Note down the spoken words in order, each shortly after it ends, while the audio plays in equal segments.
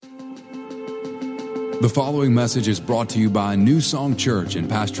The following message is brought to you by New Song Church and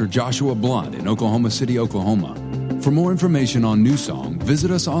Pastor Joshua Blunt in Oklahoma City, Oklahoma. For more information on New Song,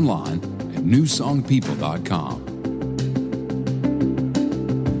 visit us online at newsongpeople.com.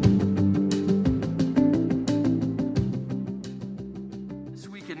 This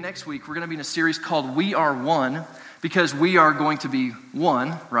week and next week, we're going to be in a series called We Are One, because we are going to be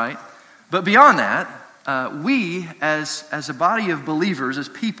one, right? But beyond that, we, as a body of believers, as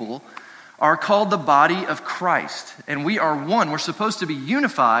people, are called the body of Christ. And we are one. We're supposed to be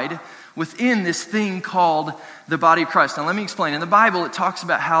unified within this thing called the body of Christ. Now let me explain. In the Bible, it talks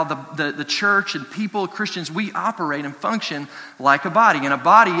about how the church and people, Christians, we operate and function like a body. In a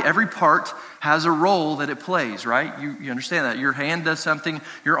body, every part has a role that it plays, right? You understand that. Your hand does something,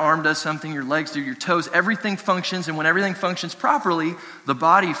 your arm does something, your legs do, your toes, everything functions. And when everything functions properly, the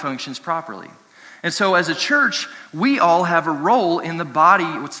body functions properly. And so as a church, we all have a role in the body,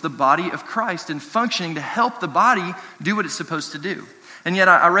 what's the body of Christ, and functioning to help the body do what it's supposed to do. And yet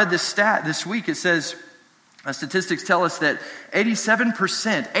I read this stat this week. It says, statistics tell us that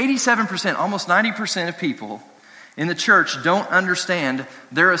 87%, almost 90% of people in the church don't understand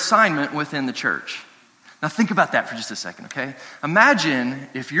their assignment within the church. Now think about that for just a second, okay? Imagine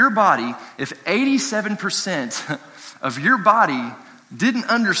if your body, if 87% of your body didn't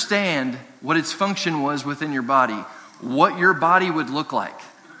understand what its function was within your body, what your body would look like.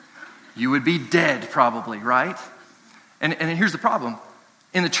 You would be dead probably, right? And here's the problem.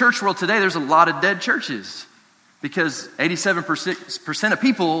 In the church world today, there's a lot of dead churches because 87% of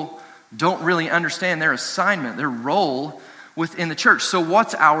people don't really understand their assignment, their role within the church. So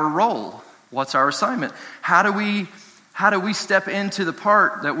what's our role? What's our assignment? How do we step into the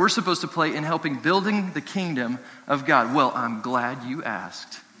part that we're supposed to play in helping building the kingdom of God? Well, I'm glad you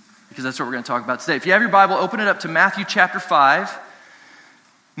asked, because that's what we're going to talk about today. If you have your Bible, open it up to Matthew chapter 5.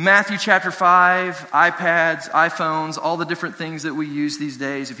 Matthew chapter 5, iPads, iPhones, all the different things that we use these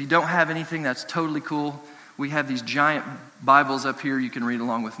days. If you don't have anything, that's totally cool. We have these giant Bibles up here you can read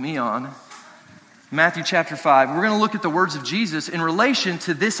along with me on. Matthew chapter 5. We're going to look at the words of Jesus in relation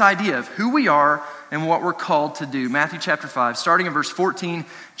to this idea of who we are and what we're called to do. Matthew chapter 5, starting in verse 14,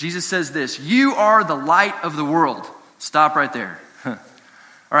 Jesus says this: "You are the light of the world." Stop right there.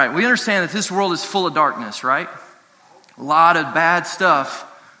 All right, we understand that this world is full of darkness, right? A lot of bad stuff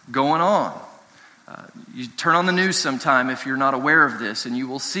going on. You turn on the news sometime if you're not aware of this, and you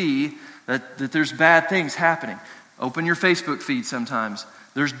will see that there's bad things happening. Open your Facebook feed sometimes.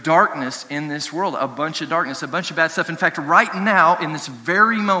 There's darkness in this world, a bunch of darkness, a bunch of bad stuff. In fact, right now, in this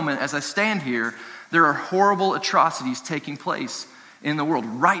very moment, as I stand here, there are horrible atrocities taking place in the world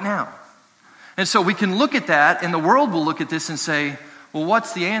right now. And so we can look at that, and the world will look at this and say, well,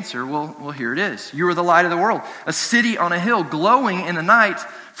 what's the answer? Well, here it is. You are the light of the world, a city on a hill glowing in the night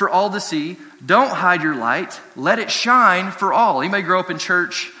for all to see. Don't hide your light. Let it shine for all. You may grow up in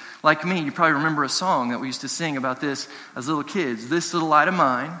church like me. You probably remember a song that we used to sing about this as little kids. This little light of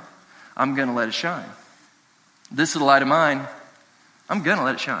mine, I'm going to let it shine. This little light of mine, I'm going to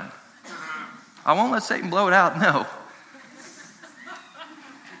let it shine. I won't let Satan blow it out, no.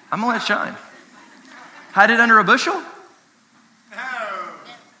 I'm going to let it shine. Hide it under a bushel? No.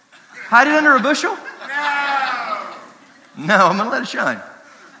 Hide it under a bushel? No. No, I'm going to let it shine.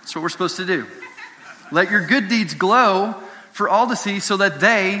 That's what we're supposed to do. Let your good deeds glow for all to see, so that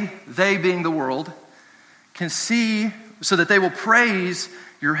they being the world, can see, so that they will praise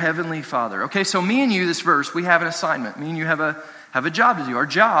your heavenly Father. Okay, so me and you, this verse, we have an assignment. Me and you have a job to do. Our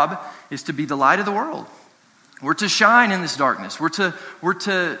job is to be the light of the world. We're to shine in this darkness. We're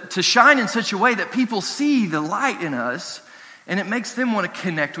to shine in such a way that people see the light in us, and it makes them want to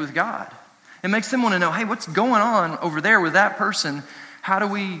connect with God. It makes them want to know, hey, what's going on over there with that person? How do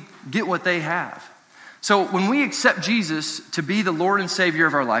we get what they have? So when we accept Jesus to be the Lord and Savior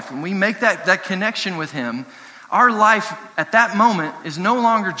of our life, when we make that connection with Him, our life at that moment is no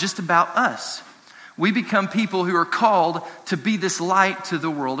longer just about us. We become people who are called to be this light to the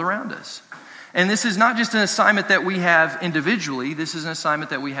world around us. And this is not just an assignment that we have individually, this is an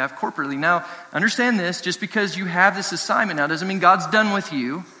assignment that we have corporately. Now, understand this, just because you have this assignment now doesn't mean God's done with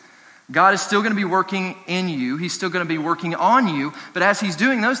you. God is still going to be working in you. He's still going to be working on you. But as He's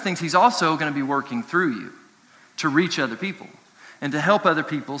doing those things, He's also going to be working through you to reach other people and to help other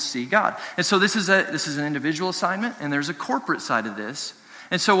people see God. And so this is an individual assignment, and there's a corporate side of this.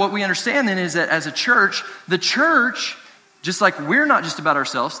 And so what we understand then is that as a church, the church, just like we're not just about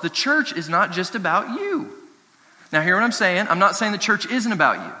ourselves, the church is not just about you. Now hear what I'm saying. I'm not saying the church isn't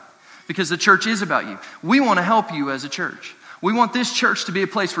about you, because the church is about you. We want to help you as a church. We want this church to be a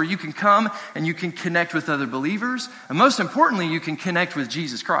place where you can come and you can connect with other believers. And most importantly, you can connect with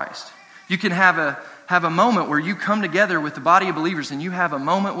Jesus Christ. You can have a moment where you come together with the body of believers and you have a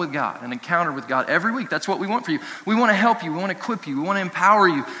moment with God, an encounter with God every week. That's what we want for you. We want to help you. We want to equip you. We want to empower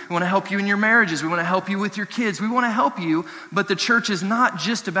you. We want to help you in your marriages. We want to help you with your kids. We want to help you, but the church is not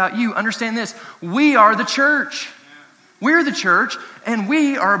just about you. Understand this. We are the church. We're the church, and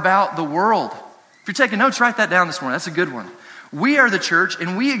we are about the world. If you're taking notes, write that down this morning. That's a good one. We are the church,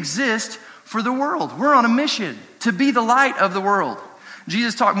 and we exist for the world. We're on a mission to be the light of the world.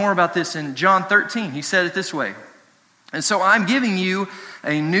 Jesus talked more about this in John 13. He said it this way. And so I'm giving you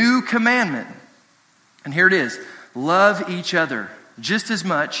a new commandment. And here it is. Love each other just as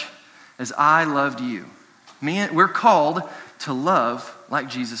much as I loved you. We're called to love like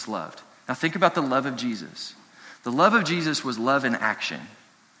Jesus loved. Now think about the love of Jesus. The love of Jesus was love in action.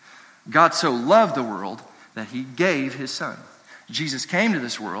 God so loved the world that he gave his son. Jesus came to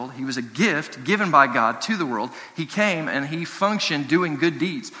this world. He was a gift given by God to the world. He came and he functioned doing good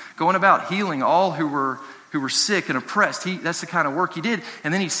deeds, going about healing all who were sick and oppressed. That's the kind of work he did.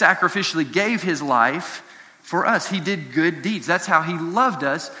 And then he sacrificially gave his life for us. He did good deeds. That's how he loved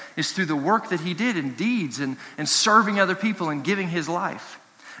us, is through the work that he did in deeds and serving other people and giving his life.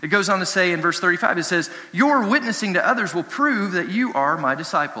 It goes on to say in verse 35, it says, your witnessing to others will prove that you are my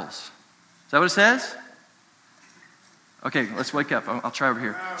disciples. Is that what it says? Okay, let's wake up. I'll try over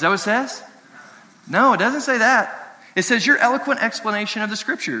here. Is that what it says? No, it doesn't say that. It says your eloquent explanation of the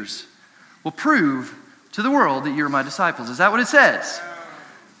scriptures will prove to the world that you're my disciples. Is that what it says?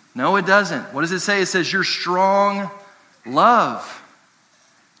 No, it doesn't. What does it say? It says your strong love.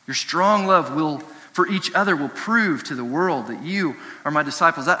 Your strong love for each other will prove to the world that you are my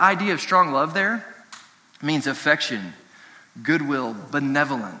disciples. That idea of strong love there means affection, goodwill,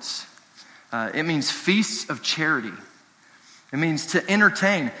 benevolence. It means feasts of charity. It means to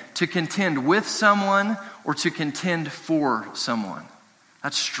entertain, to contend with someone, or to contend for someone.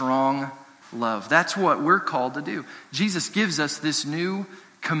 That's strong love. That's what we're called to do. Jesus gives us this new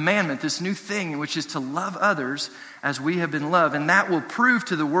commandment, this new thing, which is to love others as we have been loved. And that will prove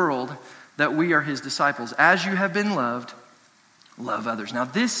to the world that we are his disciples. As you have been loved, love others. Now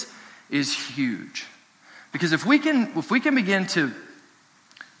this is huge. Because if we can begin to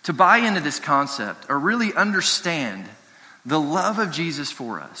buy into this concept, or really understand the love of Jesus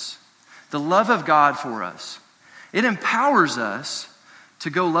for us, the love of God for us, it empowers us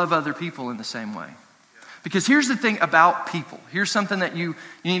to go love other people in the same way. Because here's the thing about people. Here's something that you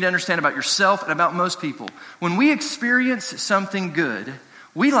need to understand about yourself and about most people. When we experience something good,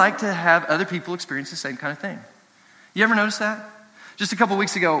 we like to have other people experience the same kind of thing. You ever notice that? Just a couple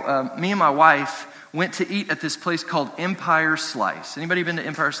weeks ago, me and my wife went to eat at this place called Empire Slice. Anybody been to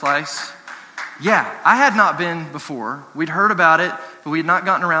Empire Slice? Yeah, I had not been before. We'd heard about it, but we had not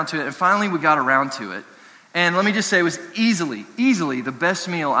gotten around to it. And finally, we got around to it. And let me just say, it was easily the best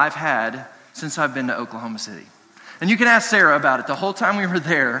meal I've had since I've been to Oklahoma City. And you can ask Sarah about it. The whole time we were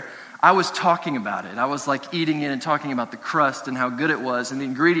there, I was talking about it. I was like eating it and talking about the crust and how good it was and the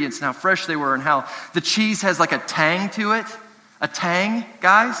ingredients and how fresh they were and how the cheese has like a tang to it. A tang,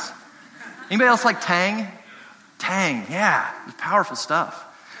 guys? Anybody else like tang? Tang, yeah. It's powerful stuff.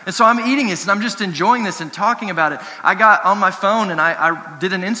 And so I'm eating this and I'm just enjoying this and talking about it. I got on my phone and I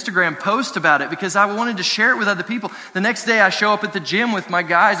did an Instagram post about it because I wanted to share it with other people. The next day I show up at the gym with my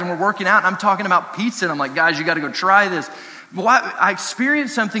guys and we're working out and I'm talking about pizza and I'm like, guys, you got to go try this. I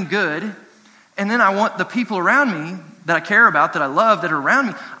experienced something good, and then I want the people around me that I care about, that I love, that are around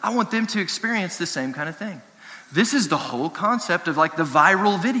me, I want them to experience the same kind of thing. This is the whole concept of like the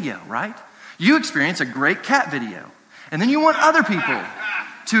viral video, right? You experience a great cat video, and then you want other people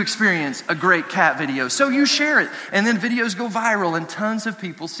to experience a great cat video. So you share it, and then videos go viral, and tons of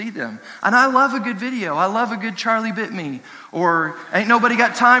people see them. And I love a good video. I love a good Charlie Bit Me, or Ain't Nobody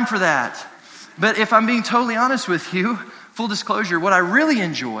Got Time for That. But if I'm being totally honest with you, full disclosure, what I really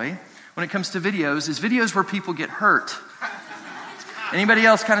enjoy when it comes to videos is videos where people get hurt. Anybody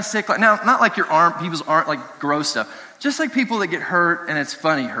else kind of sick? Now, not like people's aren't like gross stuff. Just like people that get hurt and it's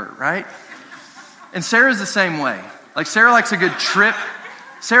funny hurt, right? And Sarah's the same way. Like Sarah likes a good trip.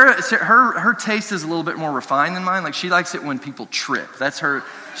 Sarah, her taste is a little bit more refined than mine. Like she likes it when people trip. That's her.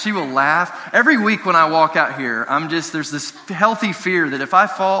 She will laugh. Every week when I walk out here, there's this healthy fear that if I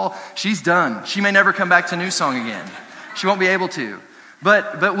fall, she's done. She may never come back to New Song again. She won't be able to.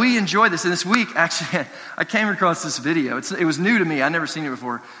 But we enjoy this. And this week, actually, I came across this video. It was new to me. I'd never seen it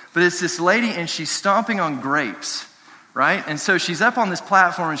before. But it's this lady, and she's stomping on grapes, right? And so she's up on this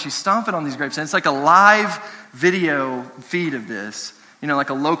platform, and she's stomping on these grapes. And it's like a live video feed of this,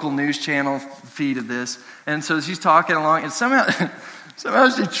 like a local news channel feed of this. And so she's talking along, and Somehow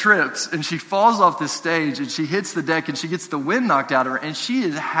she trips and she falls off the stage and she hits the deck and she gets the wind knocked out of her and she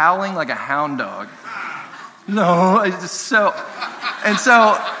is howling like a hound dog. No, it's just so, and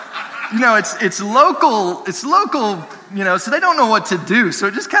so, it's local, so they don't know what to do. So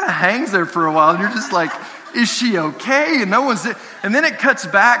it just kind of hangs there for a while and you're just like, is she okay? And no one's there. And then it cuts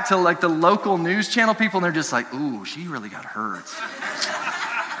back to like the local news channel people and they're just like, ooh, she really got hurt.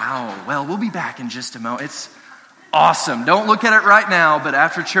 Ow, well, we'll be back in just a moment. It's awesome. Don't look at it right now, but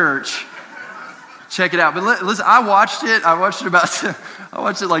after church, check it out. But listen, I watched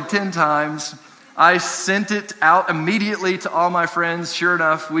it like 10 times. I sent it out immediately to all my friends. Sure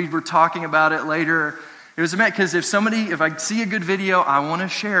enough, we were talking about it later. It was amazing because if I see a good video, I want to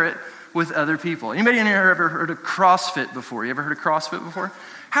share it with other people. Anybody in here ever heard of CrossFit before? You ever heard of CrossFit before?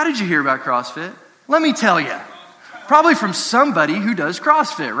 How did you hear about CrossFit? Let me tell you. Probably from somebody who does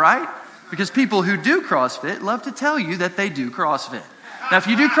CrossFit, right? Because people who do CrossFit love to tell you that they do CrossFit. Now, if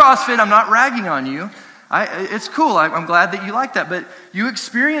you do CrossFit, I'm not ragging on you. It's cool. I'm glad that you like that. But you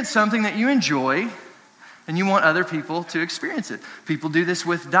experience something that you enjoy, and you want other people to experience it. People do this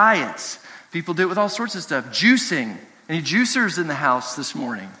with diets. People do it with all sorts of stuff. Juicing. Any juicers in the house this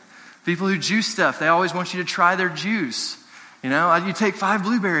morning? People who juice stuff, they always want you to try their juice. You take 5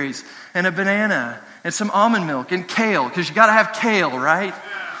 blueberries and a banana and some almond milk and kale, because you got to have kale, right?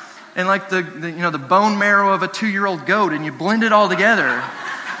 And like the bone marrow of a 2-year-old goat, and you blend it all together.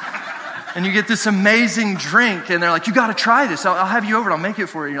 And you get this amazing drink, and they're like, you got to try this. I'll have you over, and I'll make it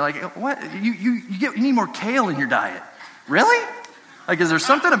for you. And you're like, what? You need more kale in your diet. Really? Like, is there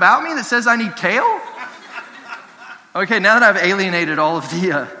something about me that says I need kale? Okay, now that I've alienated all of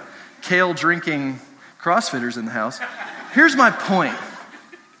the kale drinking CrossFitters in the house, here's my point.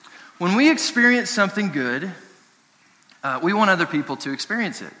 When we experience something good, we want other people to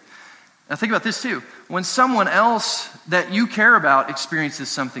experience it. Now think about this too. When someone else that you care about experiences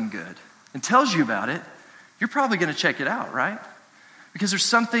something good and tells you about it, you're probably going to check it out, right? Because there's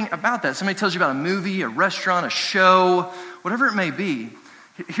something about that. Somebody tells you about a movie, a restaurant, a show, whatever it may be.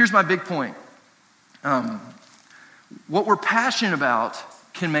 Here's my big point. What we're passionate about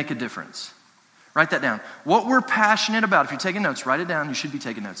can make a difference. Write that down. What we're passionate about, if you're taking notes, write it down. You should be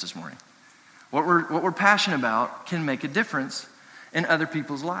taking notes this morning. What we're passionate about can make a difference in other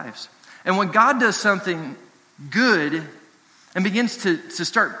people's lives. And when God does something good and begins to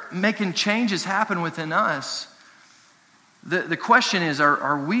start making changes happen within us, the question is,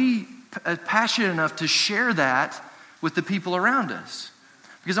 are we passionate enough to share that with the people around us?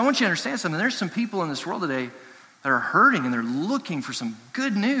 Because I want you to understand something. There's some people in this world today that are hurting and they're looking for some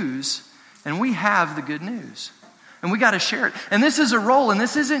good news, and we have the good news. And we got to share it. And this is a role, and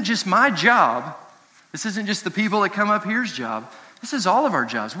this isn't just my job. This isn't just the people that come up here's job. This is all of our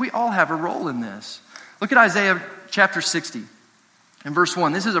jobs. We all have a role in this. Look at Isaiah chapter 60 and verse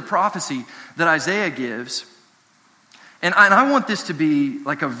 1. This is a prophecy that Isaiah gives. And I want this to be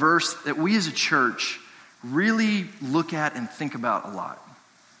like a verse that we as a church really look at and think about a lot.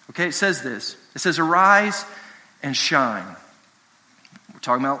 Okay, it says this. It says, arise and shine. We're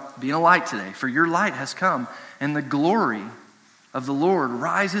talking about being a light today. For your light has come, and the glory of the Lord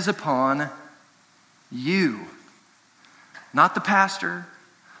rises upon you. Not the pastor,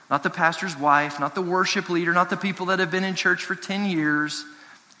 not the pastor's wife, not the worship leader, not the people that have been in church for 10 years.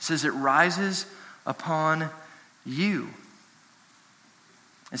 It says it rises upon you.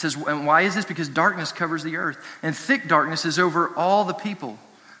 It says, and why is this? Because darkness covers the earth, and thick darkness is over all the people.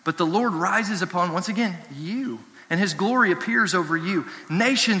 But the Lord rises upon, once again, you, and his glory appears over you.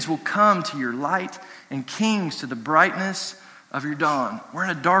 Nations will come to your light, and kings to the brightness of your dawn. We're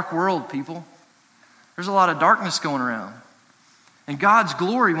in a dark world, people. There's a lot of darkness going around. And God's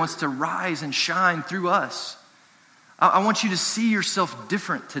glory wants to rise and shine through us. I want you to see yourself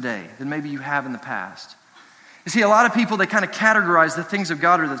different today than maybe you have in the past. You see, a lot of people, they kind of categorize the things of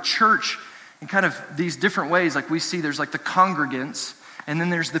God or the church in kind of these different ways. Like we see there's like the congregants, and then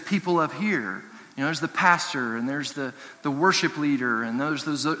there's the people up here. You know, there's the pastor, and there's the worship leader, and there's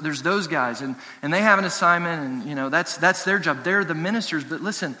those guys, and they have an assignment, and you know that's their job. They're the ministers. But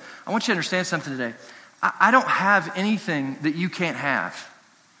listen, I want you to understand something today. I don't have anything that you can't have.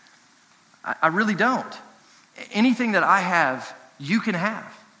 I really don't. Anything that I have, you can have.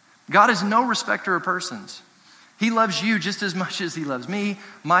 God is no respecter of persons. He loves you just as much as he loves me,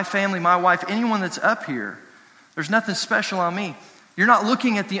 my family, my wife, anyone that's up here. There's nothing special on me. You're not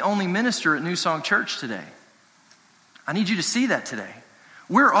looking at the only minister at New Song Church today. I need you to see that today.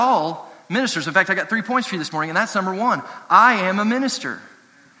 We're all ministers. In fact, I got 3 points for you this morning, and that's number 1. I am a minister.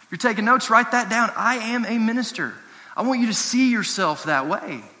 If you're taking notes, write that down. I am a minister. I want you to see yourself that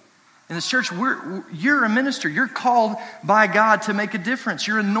way. In this church, you're a minister. You're called by God to make a difference.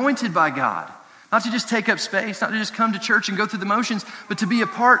 You're anointed by God. Not to just take up space, not to just come to church and go through the motions, but to be a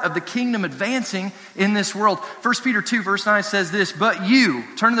part of the kingdom advancing in this world. 1 Peter 2 verse 9 says this, but you,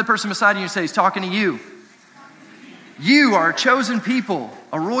 turn to the person beside you and say, he's talking to you. You are a chosen people,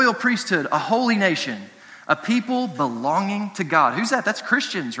 a royal priesthood, a holy nation, a people belonging to God. Who's that? That's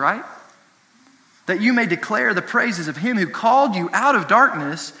Christians, right? That you may declare the praises of him who called you out of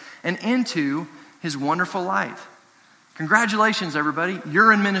darkness and into his wonderful light. Congratulations, everybody.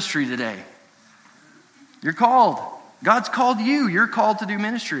 You're in ministry today. You're called. God's called you. You're called to do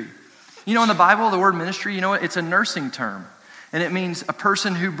ministry. You know, in the Bible, the word ministry, you know what? It's a nursing term. And it means a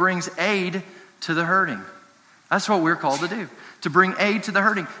person who brings aid to the hurting. That's what we're called to do. To bring aid to the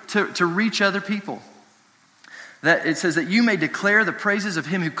hurting. To reach other people. That it says that you may declare the praises of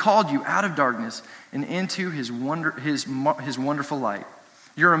him who called you out of darkness and into his wonderful light.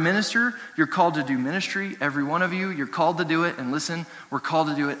 You're a minister. You're called to do ministry. Every one of you, you're called to do it. And listen, we're called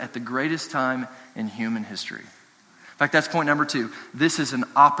to do it at the greatest time in human history. In fact, that's point number 2. This is an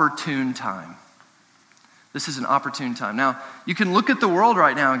opportune time. This is an opportune time. Now, you can look at the world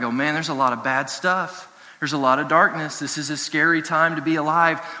right now and go, man, there's a lot of bad stuff. There's a lot of darkness. This is a scary time to be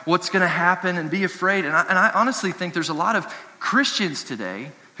alive. What's going to happen? And be afraid. And I honestly think there's a lot of Christians today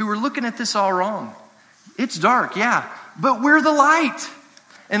who are looking at this all wrong. It's dark, yeah, but we're the light.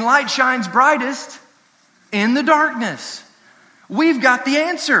 And light shines brightest in the darkness. We've got the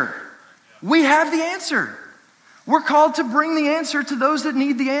answer. We have the answer. We're called to bring the answer to those that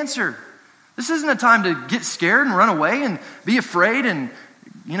need the answer. This isn't a time to get scared and run away and be afraid and,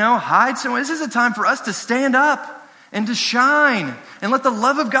 hide somewhere. This is a time for us to stand up and to shine and let the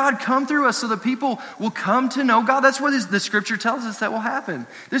love of God come through us so that people will come to know God. That's what the scripture tells us that will happen.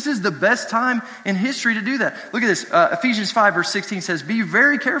 This is the best time in history to do that. Look at this. Ephesians 5 verse 16 says, be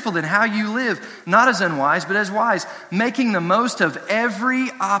very careful then how you live, not as unwise, but as wise, making the most of every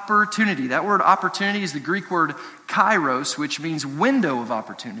opportunity. That word opportunity is the Greek word kairos, which means window of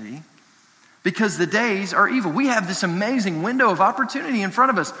opportunity, because the days are evil. We have this amazing window of opportunity in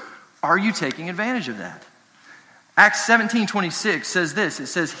front of us. Are you taking advantage of that? Acts 17:26 says this. It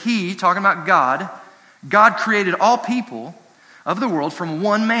says, he, talking about God created all people of the world from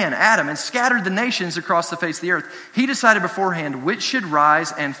one man, Adam, and scattered the nations across the face of the earth. He decided beforehand which should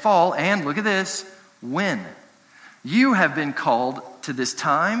rise and fall, and look at this, when. You have been called to this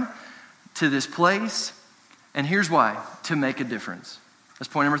time, to this place, and here's why, to make a difference. That's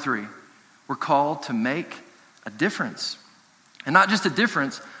point number 3. We're called to make a difference. And not just a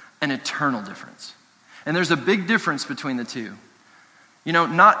difference, an eternal difference. And there's a big difference between the two.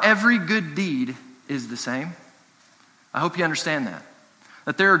 Not every good deed is the same. I hope you understand that.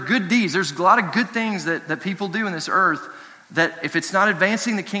 That there are good deeds. There's a lot of good things that people do in this earth that if it's not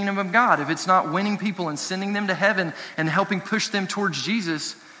advancing the kingdom of God, if it's not winning people and sending them to heaven and helping push them towards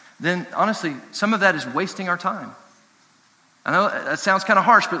Jesus, then honestly, some of that is wasting our time. I know that sounds kind of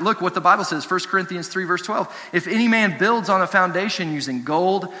harsh, but look what the Bible says, 1 Corinthians 3 verse 12. If any man builds on a foundation using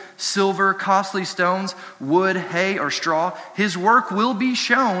gold, silver, costly stones, wood, hay, or straw, his work will be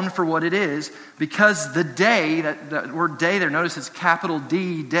shown for what it is, because the day, that word day there, notice it's capital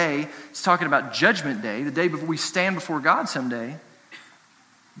D, day. It's talking about judgment day, the day before we stand before God someday.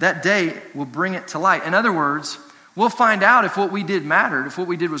 That day will bring it to light. In other words, we'll find out if what we did mattered, if what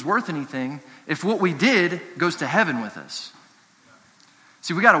we did was worth anything, if what we did goes to heaven with us.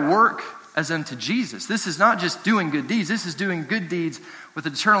 See, we got to work as unto Jesus. This is not just doing good deeds. This is doing good deeds with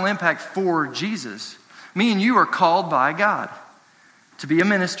eternal impact for Jesus. Me and you are called by God to be a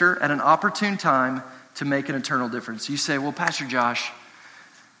minister at an opportune time to make an eternal difference. You say, well, Pastor Josh,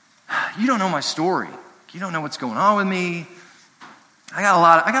 you don't know my story. You don't know what's going on with me. I got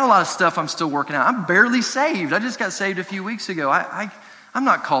a lot of stuff I'm still working out. I'm barely saved. I just got saved a few weeks ago. I'm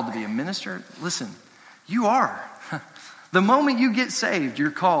not called to be a minister. Listen, you are. The moment you get saved,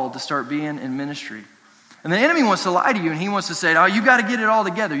 you're called to start being in ministry. And the enemy wants to lie to you, and he wants to say, oh, you got to get it all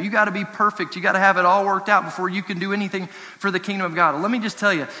together. You got to be perfect. You got to have it all worked out before you can do anything for the kingdom of God. Well, let me just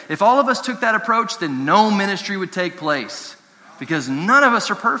tell you, if all of us took that approach, then no ministry would take place, because none of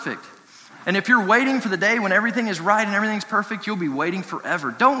us are perfect. And if you're waiting for the day when everything is right and everything's perfect, you'll be waiting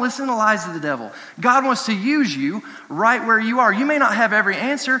forever. Don't listen to lies of the devil. God wants to use you right where you are. You may not have every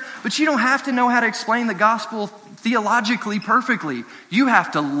answer, but you don't have to know how to explain the gospel theologically perfectly. You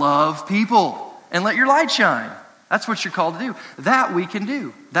have to love people and let your light shine. That's what you're called to do. That we can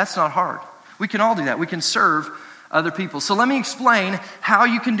do. That's not hard. We can all do that. We can serve other people. So let me explain how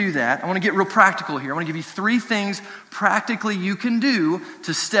you can do that. I want to get real practical here. I want to give you 3 things practically you can do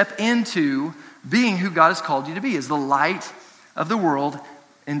to step into being who God has called you to be, as the light of the world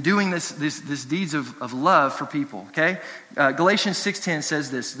in doing this deeds of love for people, okay? Galatians 6:10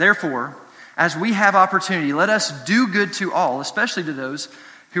 says this, therefore, as we have opportunity, let us do good to all, especially to those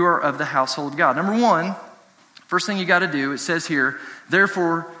who are of the household of God. Number one, first thing you got to do, it says here,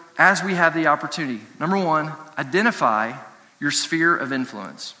 therefore, as we have the opportunity. Number one, identify your sphere of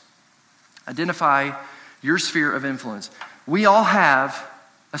influence. Identify your sphere of influence. We all have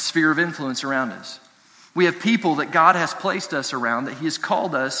a sphere of influence around us. We have people that God has placed us around, that He has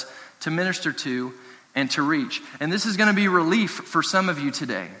called us to minister to and to reach. And this is going to be relief for some of you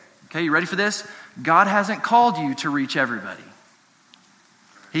today. Okay, you ready for this? God hasn't called you to reach everybody.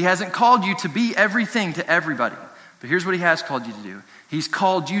 He hasn't called you to be everything to everybody. But here's what He has called you to do. He's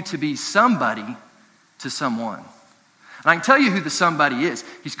called you to be somebody to someone. And I can tell you who the somebody is.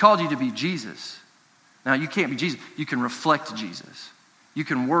 He's called you to be Jesus. Now, you can't be Jesus. You can reflect Jesus. You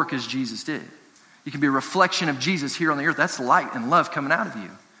can work as Jesus did. You can be a reflection of Jesus here on the earth. That's light and love coming out of you.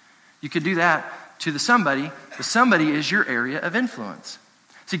 You could do that to the somebody. The somebody is your area of influence.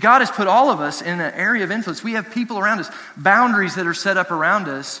 See, God has put all of us in an area of influence. We have people around us, boundaries that are set up around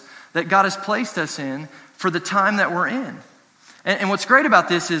us that God has placed us in for the time that we're in. And what's great about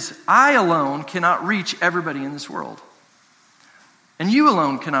this is I alone cannot reach everybody in this world. And you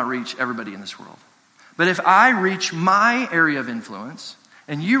alone cannot reach everybody in this world. But if I reach my area of influence,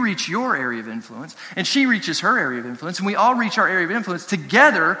 and you reach your area of influence, and she reaches her area of influence, and we all reach our area of influence,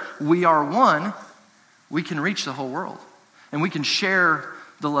 together we are one, we can reach the whole world. And we can share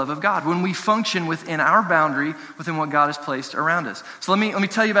the love of God when we function within our boundary, within what God has placed around us. So let me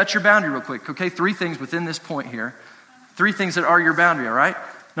tell you about your boundary real quick, okay? 3 things within this point here. 3 things that are your boundary, all right?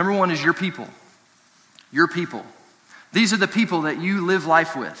 Number 1 is your people. Your people. These are the people that you live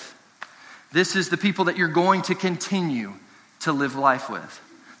life with. This is the people that you're going to continue to live life with.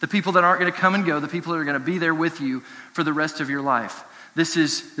 The people that aren't going to come and go, the people that are going to be there with you for the rest of your life. This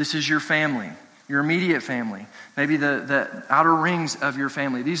is your family, your immediate family, maybe the outer rings of your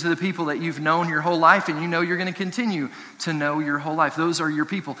family. These are the people that you've known your whole life and you know you're going to continue to know your whole life. Those are your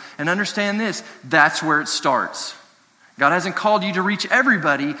people. And understand this, that's where it starts. God hasn't called you to reach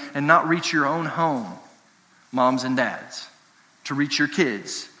everybody and not reach your own home, moms and dads, to reach your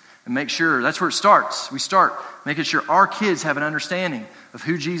kids. And make sure, that's where it starts. We start making sure our kids have an understanding of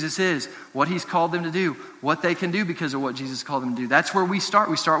who Jesus is, what He's called them to do, what they can do because of what Jesus called them to do. That's where we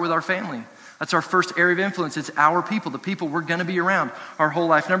start. We start with our family. That's our first area of influence. It's our people, the people we're going to be around our whole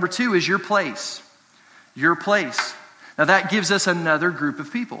life. Number 2 is your place. Your place. Now that gives us another group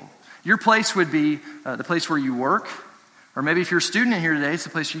of people. Your place would be the place where you work, or maybe if you're a student in here today, it's the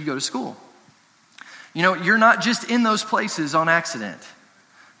place where you go to school. You know, you're not just in those places on accident.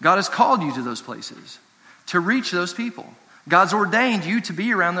 God has called you to those places to reach those people. God's ordained you to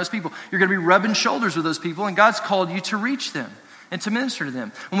be around those people. You're going to be rubbing shoulders with those people, and God's called you to reach them and to minister to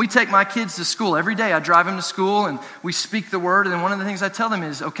them. When we take my kids to school, every day I drive them to school and we speak the word, and then one of the things I tell them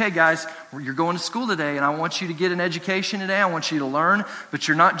is, okay guys, you're going to school today and I want you to get an education today. I want you to learn, but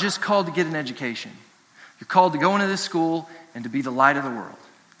you're not just called to get an education. You're called to go into this school and to be the light of the world.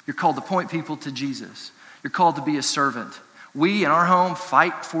 You're called to point people to Jesus. You're called to be a servant. We, in our home,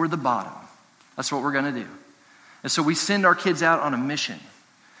 fight for the bottom. That's what we're going to do. And so we send our kids out on a mission.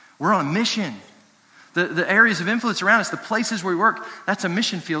 We're on a mission. The areas of influence around us, the places where we work, that's a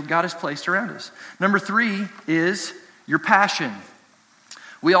mission field God has placed around us. Number 3 is your passion.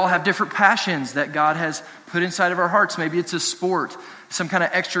 We all have different passions that God has put inside of our hearts. Maybe it's a sport, some kind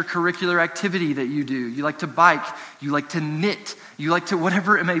of extracurricular activity that you do. You like to bike, you like to knit, you like to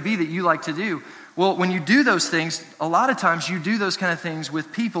whatever it may be that you like to do. Well, when you do those things, a lot of times you do those kind of things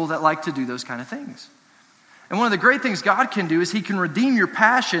with people that like to do those kind of things. And one of the great things God can do is He can redeem your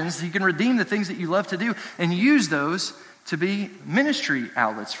passions, He can redeem the things that you love to do and use those to be ministry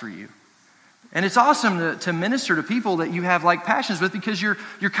outlets for you. And it's awesome to minister to people that you have like passions with because you're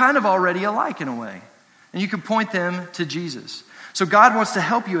kind of already alike in a way. And you can point them to Jesus. So God wants to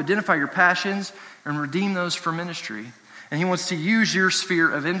help you identify your passions and redeem those for ministry. And He wants to use your sphere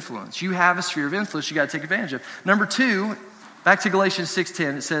of influence. You have a sphere of influence you got to take advantage of. Number 2, back to Galatians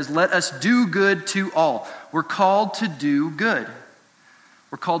 6:10, it says, let us do good to all. We're called to do good.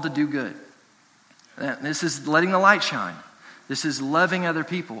 We're called to do good. This is letting the light shine. This is loving other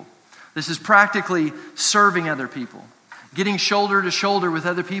people. This is practically serving other people. Getting shoulder to shoulder with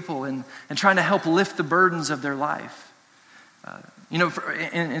other people and trying to help lift the burdens of their life.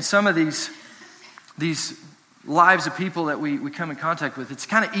 In some of these lives of people that we come in contact with, it's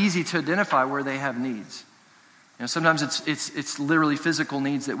kind of easy to identify where they have needs. You know, sometimes it's literally physical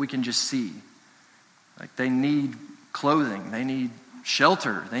needs that we can just see. Like they need clothing, they need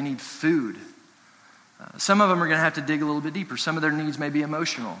shelter, they need food. Some of them are going to have to dig a little bit deeper. Some of their needs may be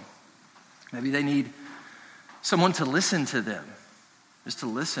emotional. Maybe they need someone to listen to them, just to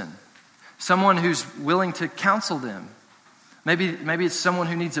listen. Someone who's willing to counsel them. Maybe it's someone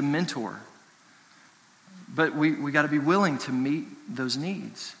who needs a mentor. But we got to be willing to meet those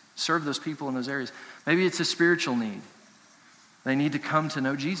needs, serve those people in those areas. Maybe it's a spiritual need. They need to come to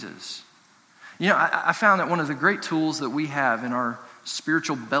know Jesus. You know, I found that one of the great tools that we have in our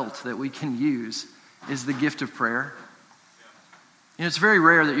spiritual belt that we can use is the gift of prayer. You know, it's very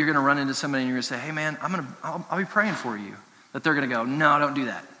rare that you're going to run into somebody and you're going to say, hey man, I'll be praying for you. That they're going to go, no, don't do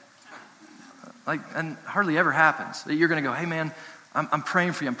that. And hardly ever happens. That you're going to go, hey man, I'm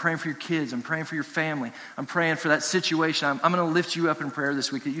praying for you. I'm praying for your kids. I'm praying for your family. I'm praying for that situation. I'm going to lift you up in prayer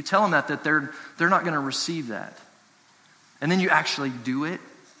this week. That you tell them that they're not going to receive that. And then you actually do it.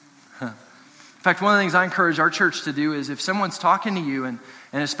 In fact, one of the things I encourage our church to do is if someone's talking to you, and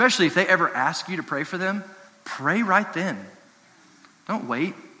especially if they ever ask you to pray for them, pray right then. Don't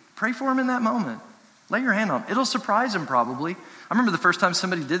wait. Pray for them in that moment. Lay your hand on them. It'll surprise them probably. I remember the first time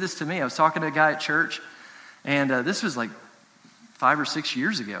somebody did this to me. I was talking to a guy at church, and this was like 5 or 6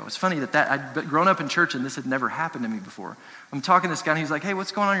 years ago. It's funny that I'd grown up in church and this had never happened to me before. I'm talking to this guy and he's like, hey,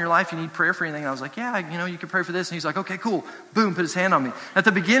 what's going on in your life? You need prayer for anything? And I was like, yeah, you can pray for this. And he's like, okay, cool. Boom, put his hand on me. At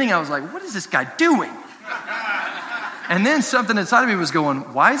the beginning, I was like, what is this guy doing? And then something inside of me was going,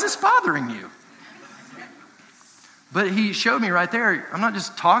 why is this bothering you? But he showed me right there, I'm not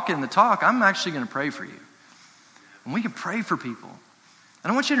just talking the talk, I'm actually going to pray for you. And we can pray for people.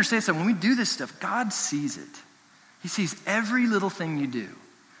 And I want you to understand something. When we do this stuff, God sees it. He sees every little thing you do.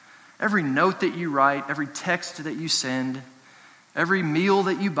 Every note that you write, every text that you send, every meal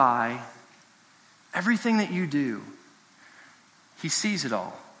that you buy, everything that you do. He sees it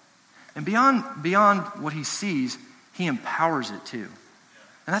all. And beyond what he sees, he empowers it too.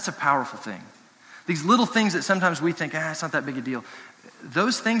 And that's a powerful thing. These little things that sometimes we think, it's not that big a deal.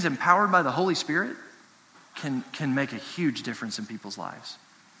 Those things empowered by the Holy Spirit can make a huge difference in people's lives.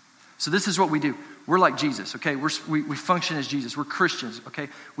 So this is what we do. We're like Jesus, okay? We function as Jesus. We're Christians, okay?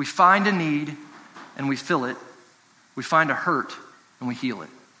 We find a need and we fill it. We find a hurt and we heal it.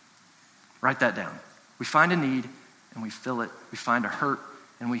 Write that down. We find a need and we fill it. We find a hurt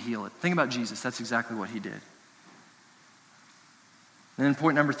and we heal it. Think about Jesus. That's exactly what he did. And then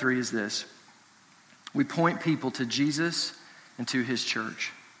point number 3 is this. We point people to Jesus and to his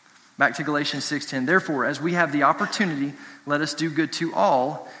church. Back to Galatians 6:10. Therefore, as we have the opportunity, let us do good to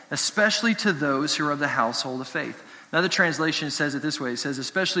all, especially to those who are of the household of faith. Another translation says it this way. It says,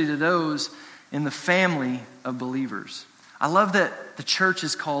 especially to those in the family of believers. I love that the church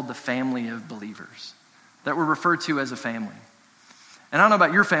is called the family of believers, that we're referred to as a family. And I don't know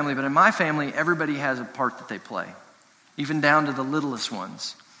about your family, but in my family, everybody has a part that they play, even down to the littlest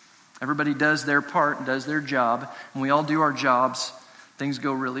ones. Everybody does their part, does their job, and we all do our jobs. Things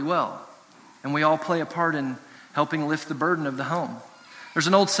go really well. And we all play a part in helping lift the burden of the home. There's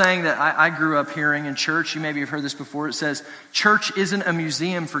an old saying that I grew up hearing in church. You maybe have heard this before. It says, church isn't a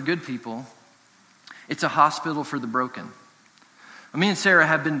museum for good people. It's a hospital for the broken. Me and Sarah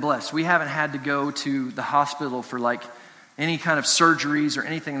have been blessed. We haven't had to go to the hospital for like any kind of surgeries or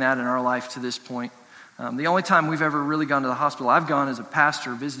anything like that in our life to this point. The only time we've ever really gone to the hospital, I've gone as a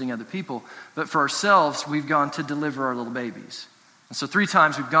pastor visiting other people. But for ourselves, we've gone to deliver our little babies. And so 3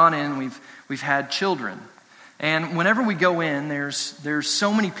 times we've gone in, we've had children. And whenever we go in, there's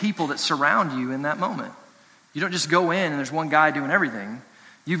so many people that surround you in that moment. You don't just go in and there's one guy doing everything.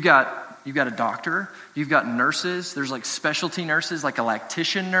 You've got a doctor, you've got nurses, there's like specialty nurses, like a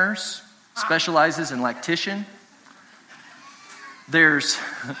lactation nurse specializes in lactation. There's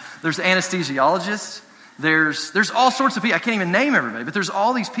anesthesiologists. There's all sorts of people. I can't even name everybody, but there's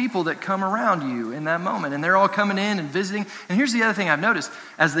all these people that come around you in that moment, and they're all coming in and visiting. And here's the other thing I've noticed.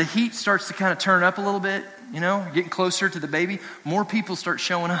 As the heat starts to kind of turn up a little bit, getting closer to the baby, more people start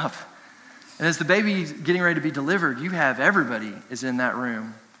showing up. And as the baby's getting ready to be delivered, you have everybody is in that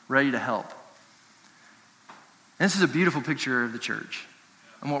room ready to help. And this is a beautiful picture of the church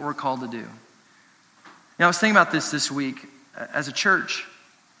and what we're called to do. Now, I was thinking about this week. As a church,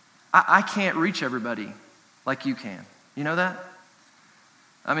 I can't reach everybody like you can. You know that?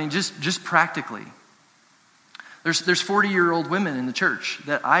 I mean, just practically. There's 40-year-old women in the church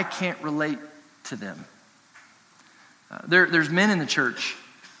that I can't relate to them. There's men in the church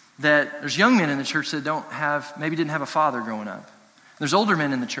there's young men in the church that maybe didn't have a father growing up. There's older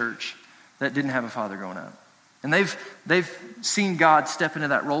men in the church that didn't have a father growing up. And they've seen God step into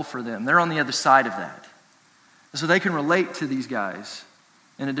that role for them. They're on the other side of that. So they can relate to these guys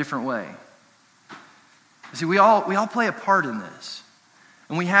in a different way. See, we all play a part in this.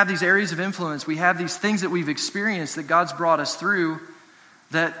 And we have these areas of influence. We have these things that we've experienced that God's brought us through,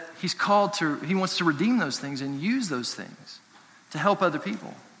 that He wants to redeem those things and use those things to help other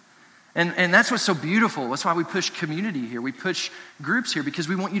people. And that's what's so beautiful. That's why we push community here. We push groups here because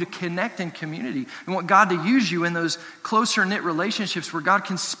we want you to connect in community. We want God to use you in those closer knit relationships where God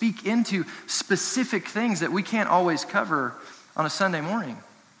can speak into specific things that we can't always cover on a Sunday morning.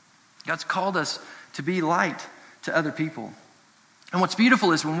 God's called us to be light to other people. And what's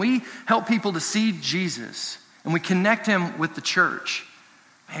beautiful is when we help people to see Jesus and we connect Him with the church,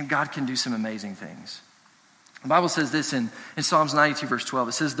 man, God can do some amazing things. The Bible says this in Psalms 92, verse 12.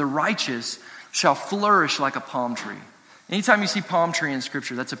 It says, the righteous shall flourish like a palm tree. Anytime you see palm tree in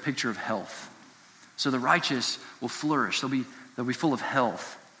Scripture, that's a picture of health. So the righteous will flourish. They'll be full of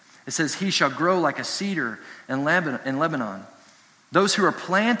health. It says, he shall grow like a cedar in Lebanon. Those who are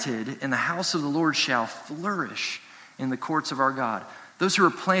planted in the house of the Lord shall flourish in the courts of our God. Those who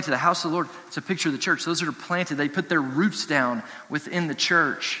are planted, the house of the Lord, it's a picture of the church. Those who are planted, they put their roots down within the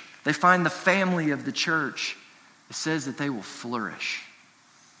church. They find the family of the church. It says that they will flourish.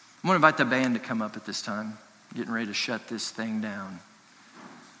 I'm going to invite the band to come up at this time. I'm getting ready to shut this thing down.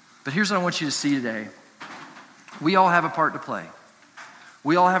 But here's what I want you to see today. We all have a part to play.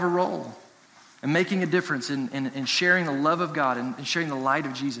 We all have a role in making a difference in sharing the love of God and sharing the light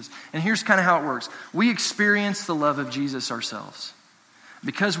of Jesus. And here's kind of how it works. We experience the love of Jesus ourselves.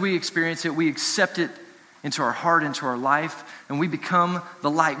 Because we experience it, we accept it into our heart, into our life, and we become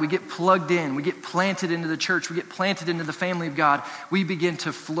the light. We get plugged in. We get planted into the church. We get planted into the family of God. We begin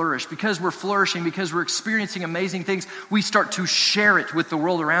to flourish. Because we're flourishing, because we're experiencing amazing things, we start to share it with the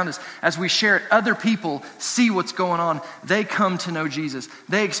world around us. As we share it, other people see what's going on. They come to know Jesus.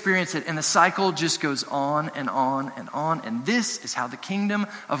 They experience it, and the cycle just goes on and on and on. And this is how the kingdom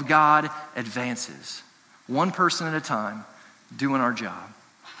of God advances. One person at a time, doing our job.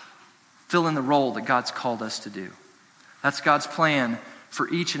 Fill in the role that God's called us to do. That's God's plan for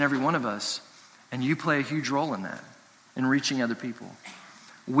each and every one of us. And you play a huge role in that, in reaching other people.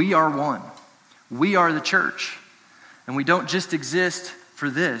 We are one. We are the church. And we don't just exist for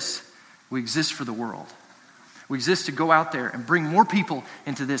this. We exist for the world. We exist to go out there and bring more people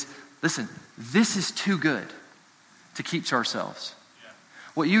into this. Listen, this is too good to keep to ourselves.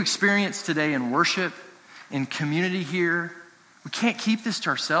 What you experience today in worship, in community here, we can't keep this to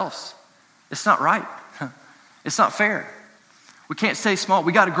ourselves. It's not right. It's not fair. We can't stay small.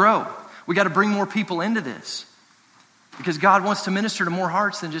 We got to grow. We got to bring more people into this. Because God wants to minister to more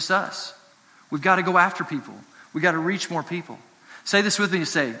hearts than just us. We've got to go after people. We got to reach more people. Say this with me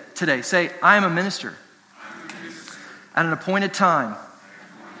today. Say, I am a minister at an appointed time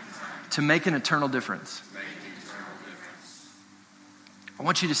to make an eternal difference. I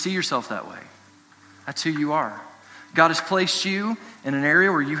want you to see yourself that way. That's who you are. God has placed you in an area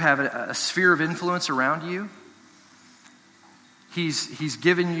where you have a sphere of influence around you. He's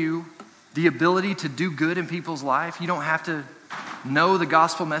given you the ability to do good in people's life. You don't have to know the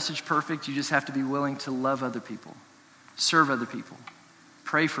gospel message perfect. You just have to be willing to love other people, serve other people,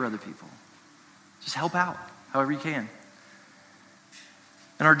 pray for other people. Just help out however you can.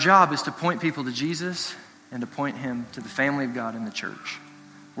 And our job is to point people to Jesus and to point him to the family of God in the church.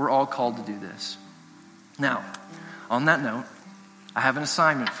 We're all called to do this. Now, on that note, I have an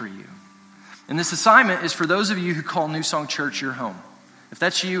assignment for you. And this assignment is for those of you who call New Song Church your home. If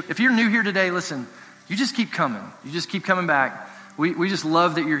that's you, if you're new here today, listen, you just keep coming. You just keep coming back. We just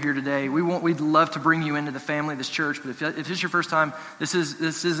love that you're here today. We'd love to bring you into the family of this church. But if this is your first time, this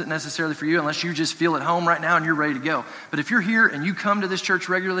isn't necessarily for you unless you just feel at home right now and you're ready to go. But if you're here and you come to this church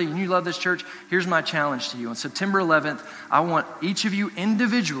regularly and you love this church, here's my challenge to you. On September 11th, I want each of you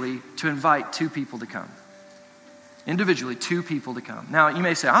individually to invite 2 people to come. Individually, 2 people to come. Now, you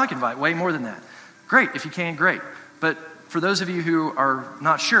may say, I can invite way more than that. Great, if you can, great. But for those of you who are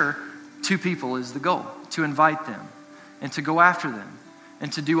not sure, 2 people is the goal, to invite them and to go after them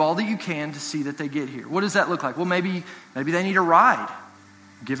and to do all that you can to see that they get here. What does that look like? Well, maybe they need a ride.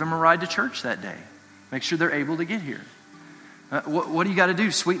 Give them a ride to church that day. Make sure they're able to get here. What do you got to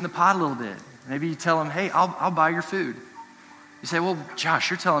do? Sweeten the pot a little bit. Maybe you tell them, hey, I'll buy your food. You say, well, Josh,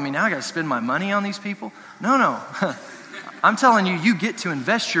 you're telling me now I got to spend my money on these people? No. I'm telling you, you get to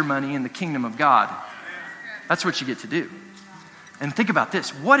invest your money in the kingdom of God. That's what you get to do. And think about this.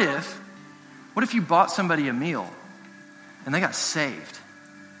 What if you bought somebody a meal and they got saved?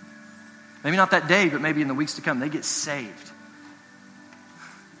 Maybe not that day, but maybe in the weeks to come, they get saved.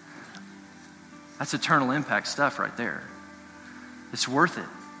 That's eternal impact stuff right there. It's worth it.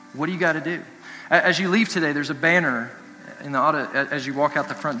 What do you got to do? As you leave today, there's a banner in the auto, as you walk out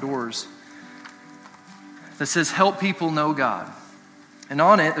the front doors, that says, help people know God. And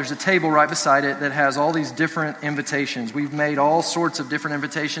on it, there's a table right beside it that has all these different invitations. We've made all sorts of different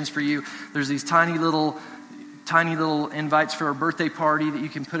invitations for you. There's these tiny little invites for a birthday party that you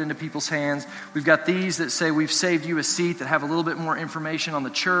can put into people's hands. We've got these that say we've saved you a seat that have a little bit more information on the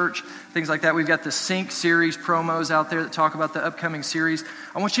church, things like that. We've got the Sync series promos out there that talk about the upcoming series.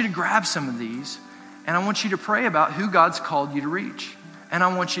 I want you to grab some of these, and I want you to pray about who God's called you to reach. And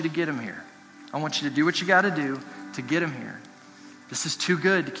I want you to get them here. I want you to do what you got to do to get them here. This is too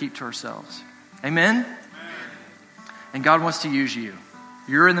good to keep to ourselves. Amen? And God wants to use you.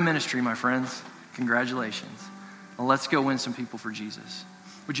 You're in the ministry, my friends. Congratulations. Well, let's go win some people for Jesus.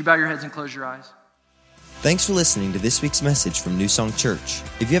 Would you bow your heads and close your eyes? Thanks for listening to this week's message from New Song Church.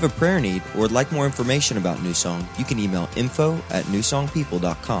 If you have a prayer need or would like more information about New Song, you can email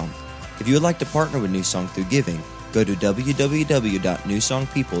info@newsongpeople.com. If you would like to partner with New Song through giving, go to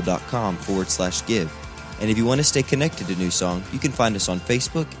www.newsongpeople.com/give. And if you want to stay connected to New Song, you can find us on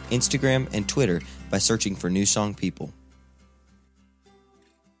Facebook, Instagram, and Twitter by searching for New Song People.